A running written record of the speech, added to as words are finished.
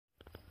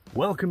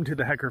Welcome to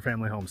the Hecker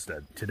Family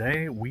Homestead.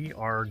 Today we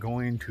are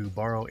going to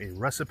borrow a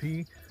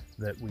recipe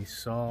that we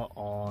saw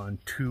on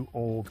Two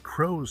Old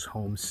Crows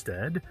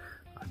Homestead.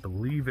 I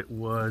believe it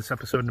was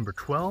episode number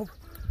 12.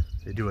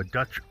 They do a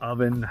Dutch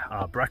oven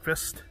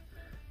breakfast,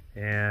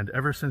 and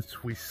ever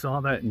since we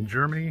saw that in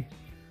Germany,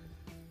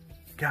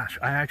 gosh,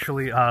 I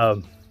actually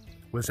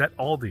was at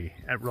Aldi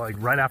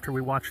right after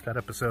we watched that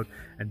episode,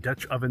 and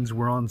Dutch ovens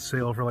were on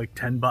sale for like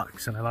 10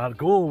 bucks, and I thought,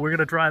 cool, we're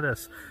gonna try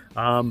this.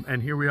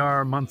 And here we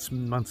are months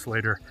and months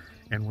later,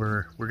 and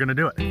we're gonna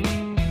do it.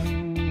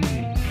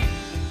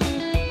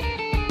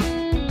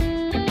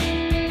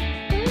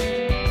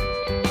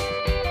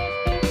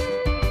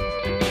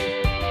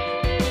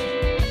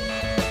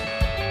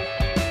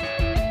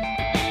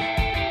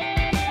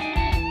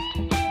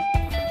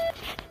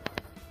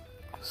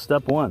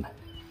 Step one.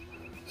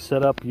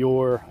 Set up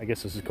your, I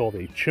guess this is called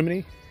a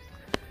chimney,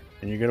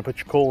 and you're gonna put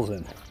your coals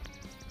in.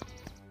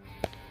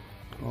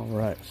 All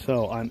right,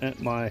 so I'm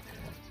at my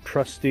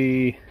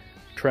trusty,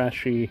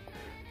 trashy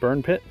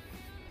burn pit.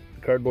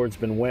 The cardboard's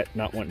been wet,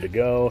 not wanting to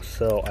go,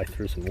 so I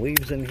threw some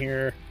leaves in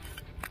here.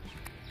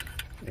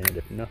 And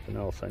if nothing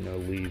else, I know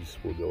leaves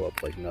will go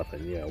up like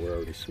nothing. Yeah, we're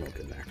already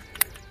smoking there.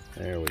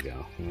 There we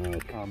go.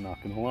 Okay. I'm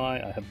not gonna lie,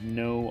 I have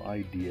no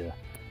idea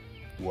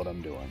what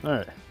I'm doing. All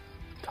right.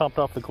 Topped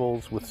off the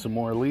coals with some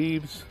more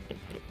leaves.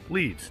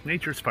 Leaves,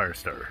 nature's fire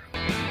starter.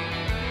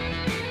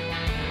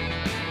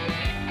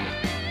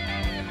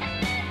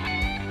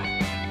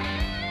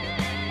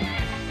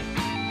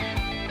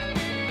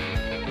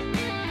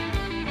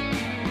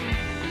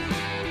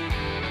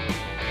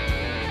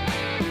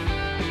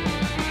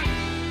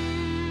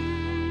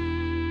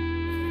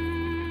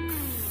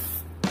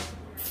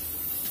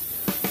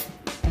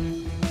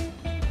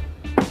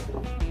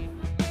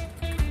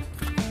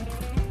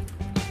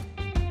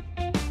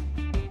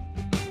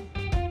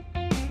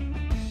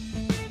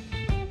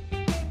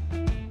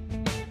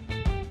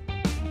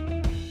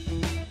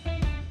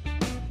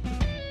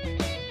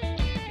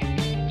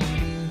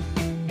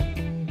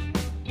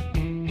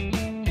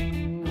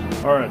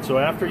 All right, so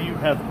after you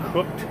have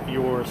cooked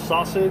your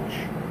sausage,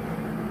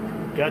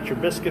 got your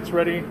biscuits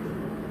ready,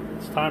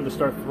 it's time to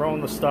start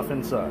throwing the stuff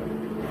inside.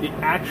 The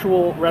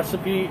actual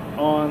recipe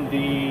on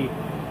the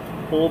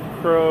Old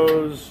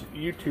Crows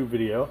YouTube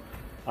video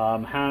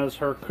has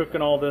her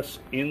cooking all this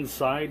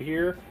inside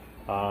here.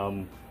 We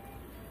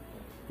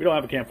don't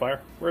have a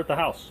campfire. We're at the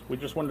house. We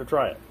just wanted to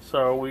try it.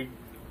 So we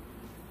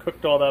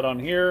cooked all that on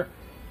here.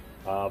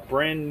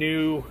 Brand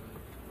new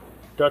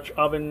Dutch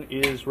oven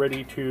is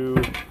ready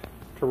to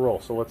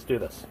roll, so let's do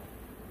this.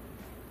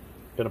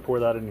 Gonna pour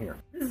that in here.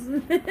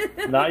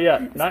 Not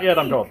yet, not yet,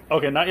 I'm told.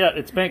 Okay, not yet,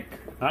 it's pink.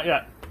 Not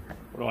yet.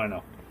 What do I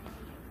know?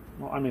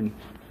 Well, I mean,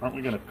 aren't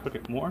we gonna cook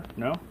it more?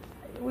 No?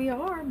 We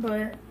are,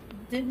 but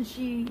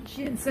she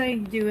didn't say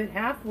do it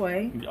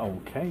halfway.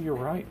 Okay, you're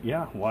right.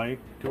 Yeah, why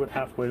do it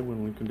halfway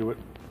when we can do it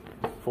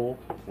full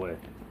way?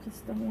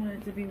 Just don't want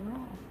it to be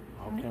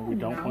raw. Okay, we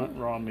don't want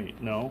raw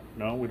meat. No,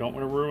 we don't want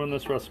to ruin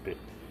this recipe.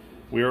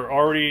 We are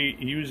already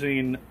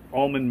using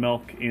almond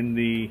milk in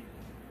the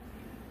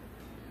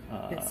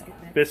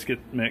biscuit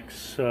mix,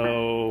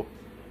 so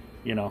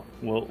you know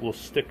we'll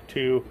stick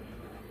to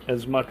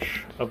as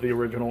much of the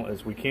original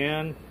as we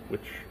can.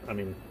 Which, I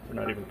mean, we're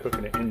not even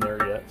cooking it in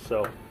there yet,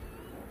 so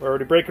we're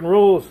already breaking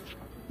rules.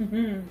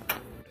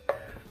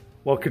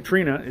 While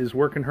Katrina is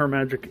working her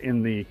magic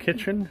in the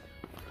kitchen,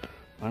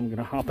 I'm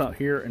gonna hop out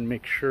here and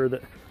make sure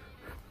that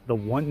the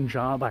one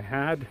job I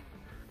had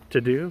to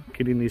do,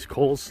 getting these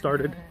coals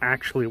started,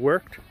 actually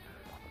worked.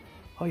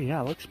 Oh yeah,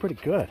 looks pretty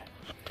good.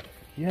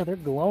 Yeah, they're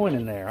glowing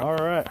in there. All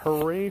right,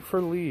 hooray for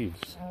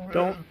leaves.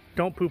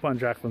 Don't poop on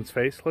Jacqueline's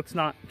face. Let's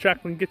not.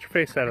 Jacqueline, get your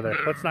face out of there.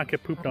 Let's not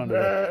get pooped onto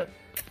there.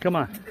 Come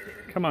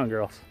on,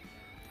 girls.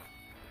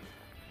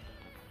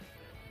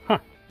 Huh?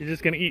 You're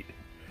just gonna eat.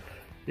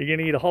 You're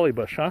gonna eat a holly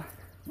bush, huh?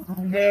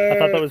 I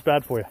thought that was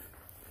bad for you.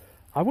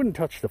 I wouldn't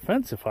touch the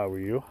fence if I were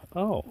you.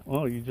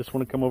 Oh, you just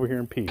want to come over here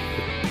and pee.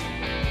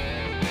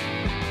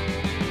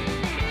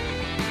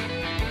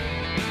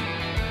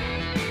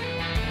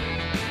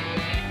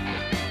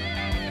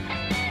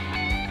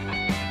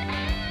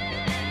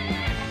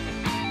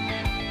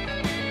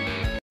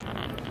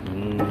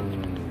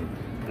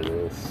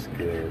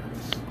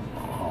 Biscuits.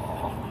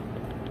 Oh.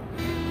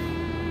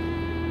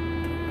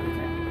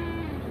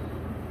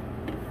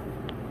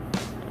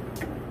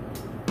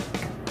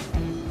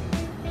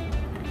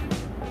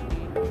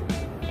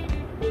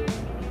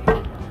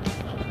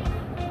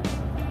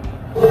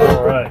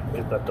 All right,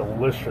 get that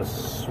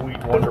delicious,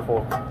 sweet,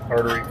 wonderful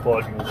artery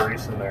plugging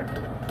grease in there.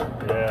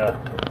 Yeah.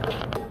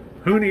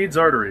 Who needs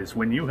arteries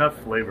when you have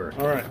flavor?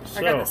 All right, so.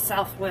 I got the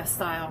Southwest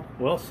style.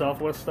 Well,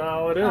 Southwest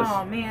style it is.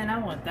 Oh man, I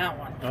want that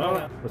one.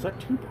 Oh, was that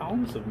 2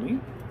 pounds of meat?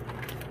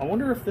 I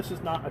wonder if this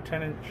is not a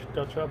 10-inch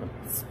Dutch oven.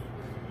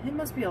 It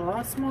must be a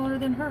lot smaller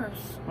than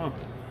hers. Huh.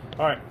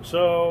 All right,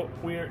 so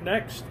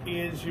next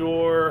is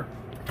your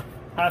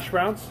hash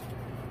browns.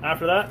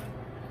 After that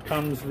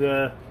comes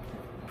the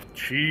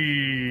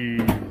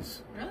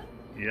cheese. Really?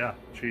 Yeah,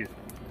 cheese.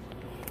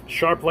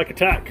 Sharp like a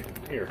tack.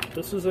 Here,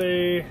 this is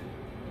a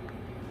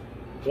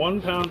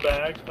 1 pound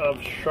bag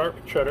of sharp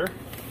cheddar.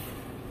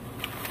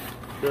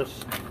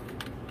 Just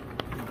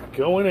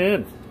going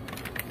in.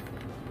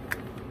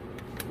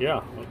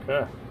 Yeah,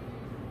 okay.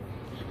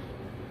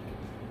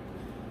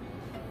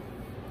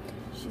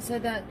 She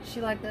said that she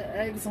liked the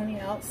eggs on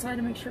the outside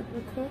to make sure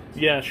they're cooked.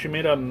 Yeah, she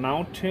made a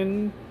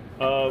mountain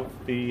of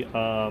the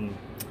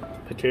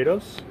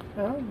potatoes.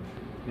 Oh.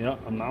 Yeah,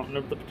 a mountain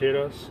of the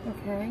potatoes.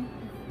 Okay.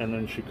 And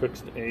then she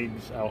cooks the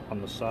eggs out on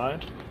the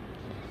side.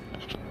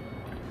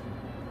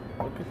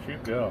 Look at you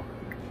go.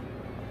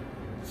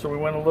 So we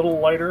went a little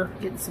lighter.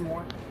 Getting some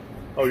more.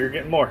 Oh, you're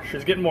getting more.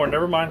 She's getting more.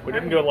 Never mind. We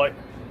didn't go light.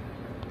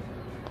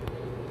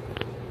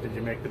 Did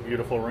you make the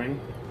beautiful ring?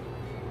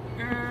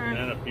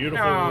 And a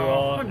beautiful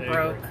raw egg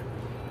broke. ring.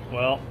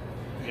 Well,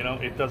 you know,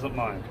 it doesn't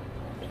mind.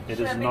 It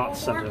Should is I make not one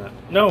sending more? it.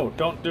 No,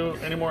 don't do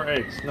any more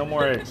eggs. No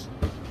more eggs.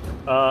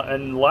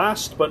 And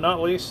last but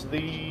not least,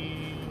 the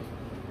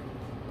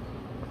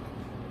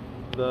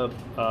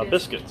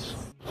biscuits.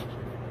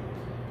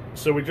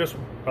 So we just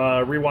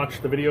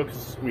rewatched the video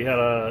because we had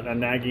a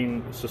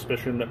nagging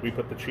suspicion that we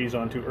put the cheese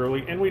on too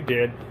early, and we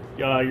did.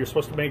 You're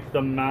supposed to make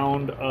the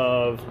mound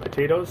of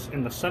potatoes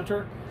in the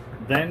center,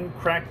 then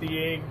crack the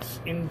eggs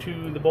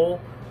into the bowl,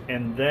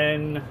 and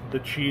then the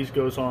cheese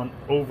goes on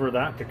over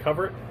that to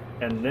cover it.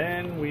 And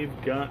then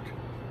we've got,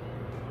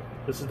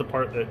 this is the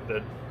part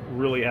that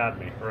really had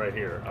me right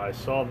here. I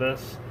saw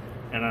this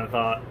and I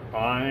thought,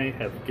 I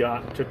have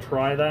got to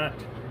try that.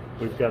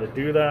 We've got to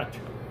do that.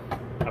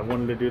 I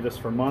wanted to do this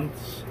for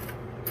months.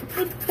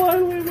 And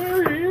finally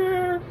we're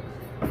here.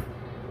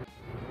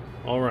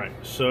 All right,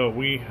 so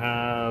we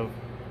have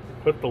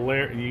put the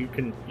layer, you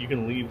can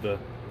leave the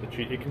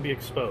cheese, it can be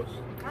exposed.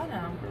 I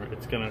know.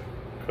 It's gonna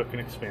cook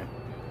and expand.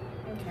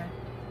 Okay.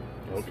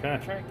 Okay.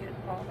 Try to get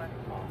all that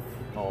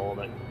off. All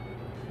that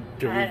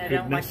dirty I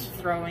don't like goodness.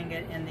 throwing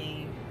it in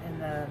the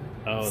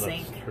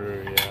sink. That's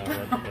true,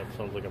 yeah, that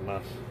sounds like a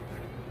mess.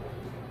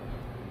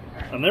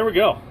 And there we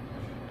go.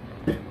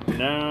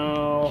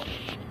 Now,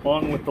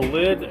 on with the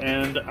lid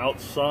and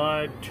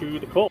outside to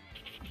the coal.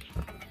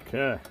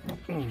 Okay,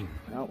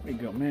 out we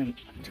go. Man,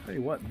 I tell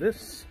you what,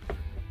 this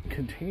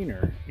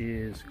container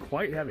is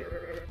quite heavy.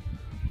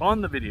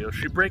 On the video,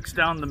 she breaks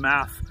down the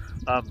math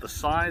of the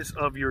size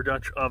of your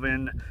Dutch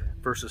oven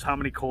versus how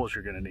many coals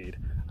you're gonna need.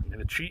 I'm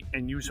gonna cheat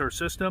and use her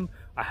system.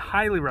 I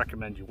highly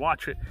recommend you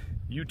watch it.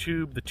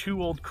 YouTube, The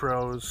Two Old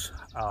Crows,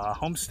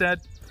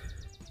 Homestead.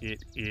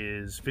 It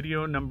is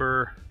video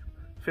number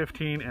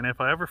 15, and if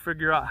I ever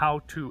figure out how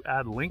to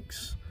add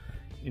links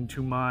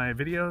into my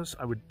videos,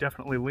 I would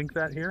definitely link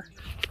that here.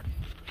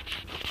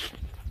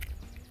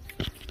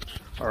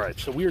 All right,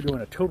 so we are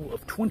doing a total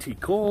of 20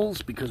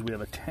 coals because we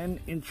have a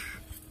 10-inch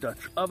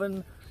Dutch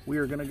oven. We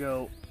are gonna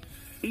go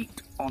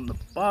 8 on the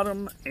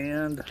bottom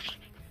and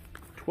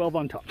 12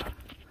 on top.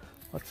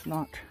 Let's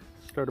not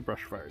start a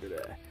brush fire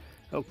today.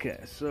 Okay,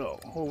 so,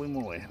 holy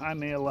moly, I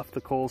may have left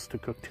the coals to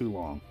cook too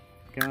long.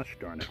 Gosh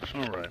darn it.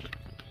 All right,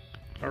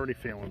 already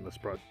failing this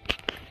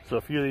project. So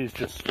a few of these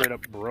just straight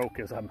up broke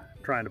as I'm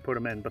trying to put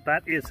them in, but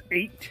that is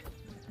 8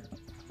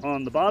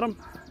 on the bottom.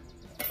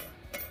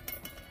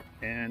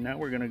 And now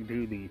we're gonna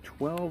do the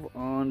 12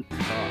 on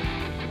top.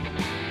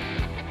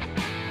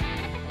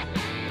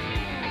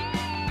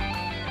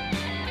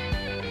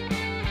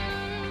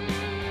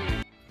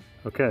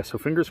 Okay, so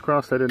fingers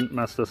crossed I didn't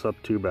mess this up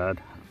too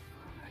bad.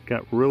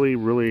 Got really,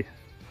 really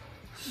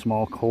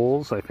small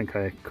coals. I think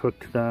I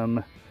cooked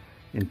them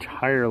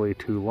entirely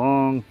too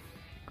long.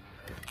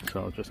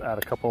 So I'll just add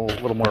a couple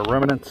little more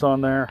remnants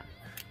on there.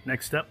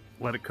 Next step,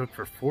 let it cook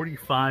for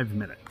 45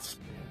 minutes.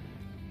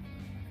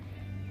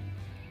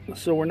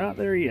 So we're not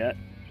there yet.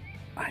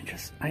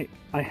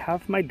 I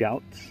have my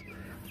doubts.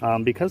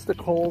 Because the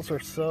coals are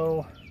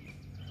so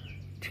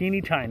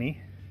teeny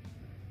tiny,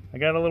 I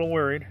got a little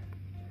worried.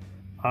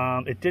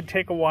 It did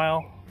take a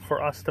while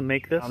for us to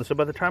make this. So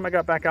by the time I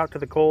got back out to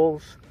the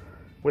coals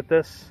with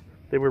this,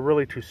 they were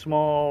really too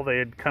small. They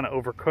had kind of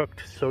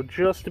overcooked. So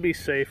just to be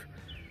safe,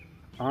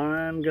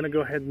 I'm gonna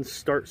go ahead and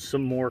start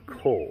some more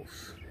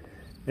coals.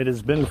 It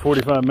has been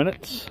 45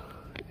 minutes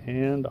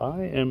and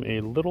I am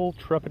a little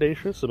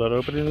trepidatious about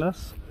opening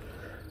this.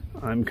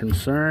 I'm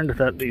concerned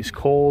that these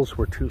coals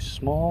were too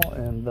small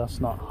and thus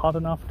not hot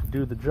enough to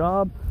do the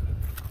job.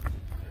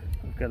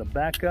 I've got a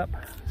backup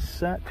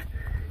set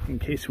in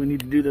case we need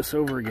to do this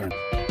over again.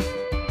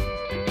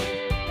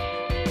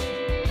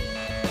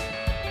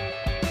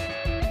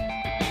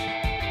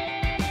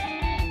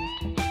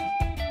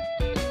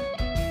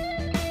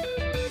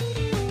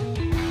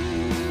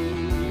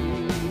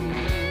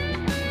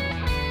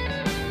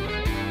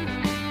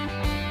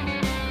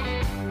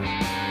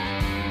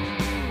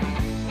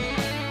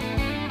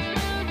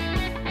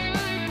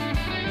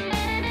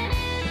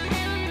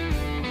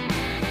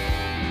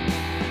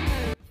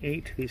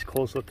 These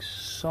coals look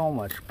so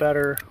much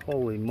better.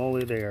 Holy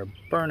moly, they are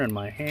burning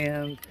my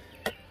hand.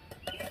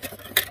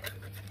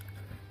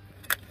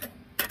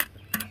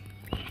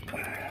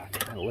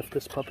 Try to lift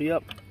this puppy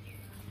up.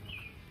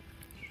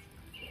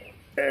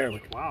 There we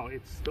go. Wow,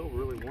 it's still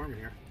really warm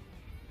here.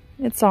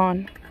 It's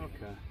on.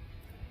 Okay.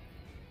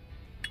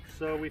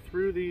 So we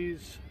threw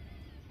these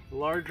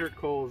larger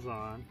coals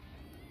on.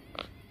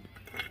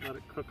 Let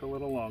it cook a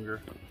little longer.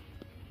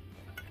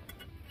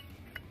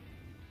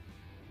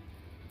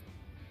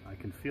 I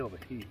can feel the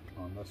heat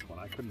on this one.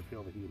 I couldn't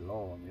feel the heat at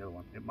all on the other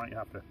one. It might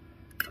have to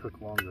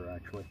cook longer,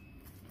 actually.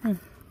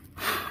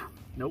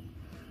 Nope.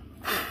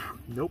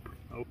 Nope.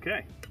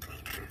 Okay.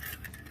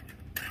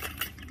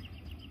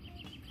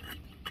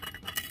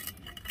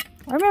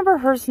 I remember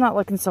hers not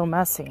looking so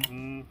messy.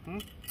 Mm-hmm.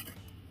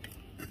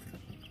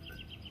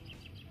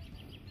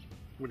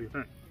 What do you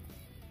think?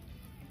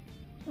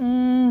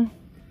 A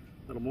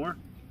little more?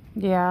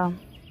 Yeah.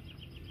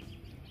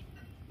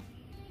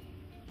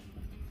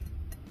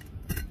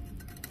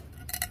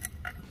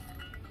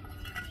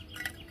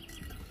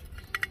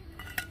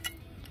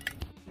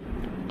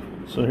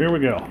 So here we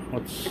go.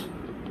 Let's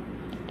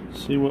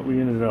see what we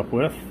ended up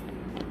with.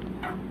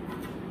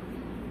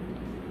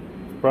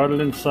 Brought it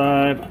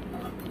inside.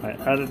 I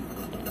added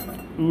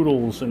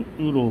oodles and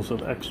oodles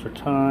of extra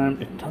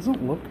time. It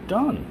doesn't look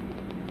done.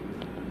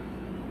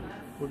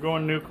 We're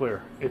going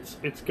nuclear. It's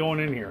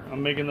going in here.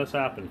 I'm making this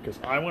happen because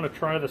I want to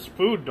try this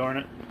food, darn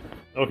it.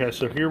 Okay,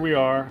 so here we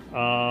are.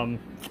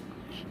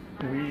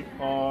 We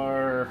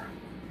are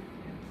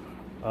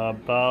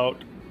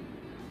about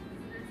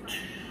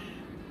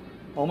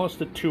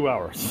almost at 2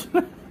 hours,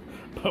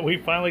 but we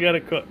finally got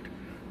it cooked.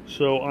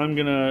 So I'm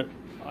gonna,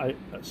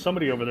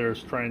 somebody over there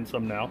is trying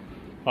some now.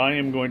 I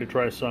am going to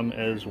try some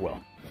as well.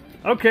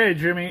 Okay,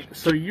 Jimmy,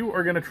 so you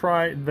are gonna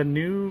try the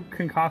new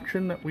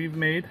concoction that we've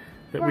made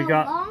that we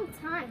got. For a long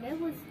time. It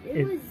was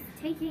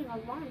taking a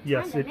long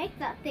time to make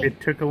that thing. It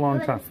took a long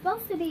time. It was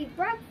supposed to be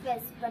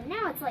breakfast, but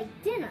now it's like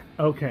dinner.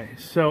 Okay,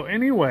 so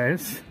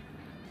anyways,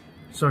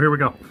 so here we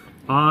go.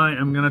 I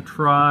am gonna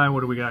try,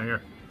 what do we got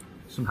here?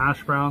 Some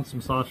hash browns, some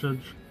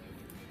sausage.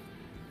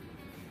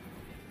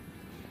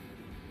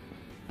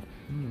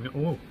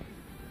 Oh,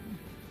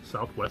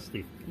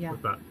 Southwesty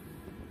with that.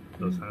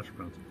 Those hash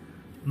browns.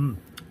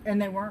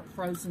 And they weren't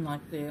frozen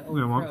like the old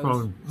They weren't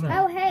frozen. So.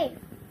 Oh, hey.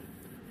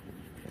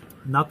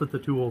 Not that the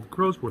 2 old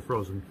crows were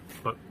frozen,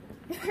 but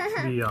the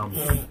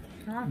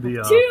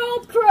 2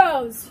 old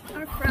crows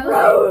Are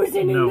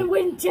frozen in the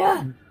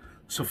winter.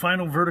 So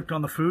final verdict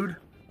on the food,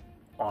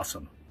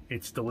 awesome.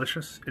 It's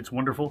delicious, it's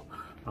wonderful,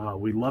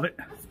 we love it.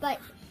 But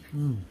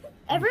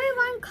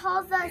everyone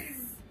calls us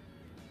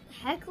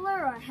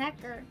heckler or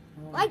hacker.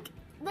 Like,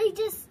 they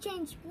just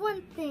changed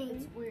one thing.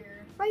 It's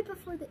weird. Right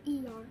before the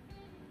ER.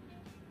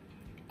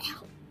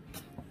 L.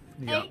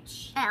 Yeah.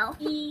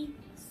 H-E-C-K-E-R.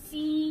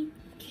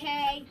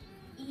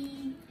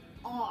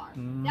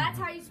 That's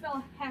how you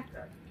spell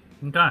hacker.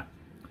 Okay. Not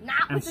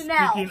And with an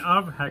L. speaking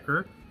of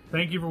Hecker,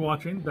 thank you for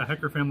watching the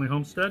Hecker Family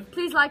Homestead.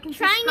 Please like and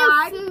Trying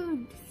subscribe. new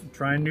food.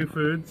 Trying new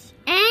foods.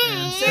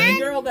 And Same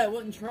girl that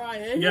wouldn't try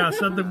it. Yeah,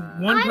 so the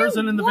one I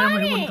person in the don't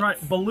family who want wouldn't try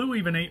it. Baloo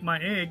even ate my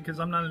egg because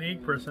I'm not an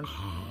egg person.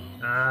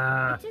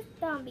 just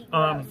don't be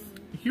gross.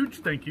 Huge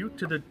thank you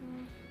to the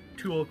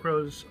 2 Old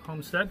Crows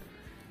Homestead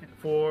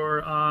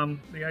for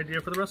the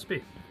idea for the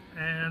recipe.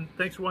 And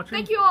thanks for watching.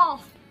 Thank you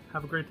all.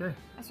 Have a great day.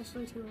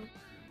 Especially 2 old.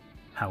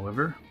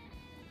 However,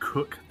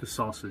 cook the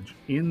sausage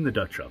in the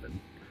Dutch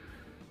oven,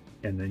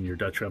 and then your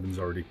Dutch oven's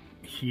already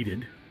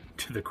heated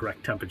to the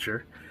correct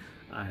temperature,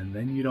 and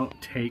then you don't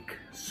take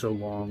so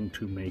long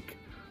to make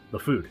the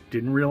food.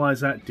 Didn't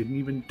realize that, didn't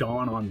even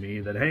dawn on me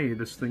that, hey,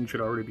 this thing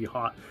should already be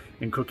hot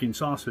and cooking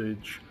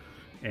sausage,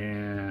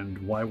 and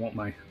why won't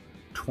my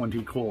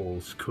 20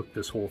 coals cook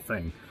this whole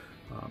thing?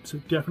 So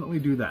definitely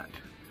do that.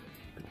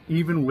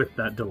 Even with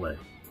that delay,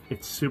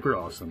 it's super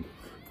awesome.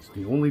 It's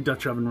the only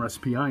Dutch oven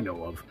recipe I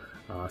know of,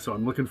 so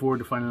I'm looking forward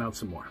to finding out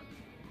some more.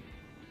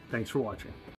 Thanks for watching.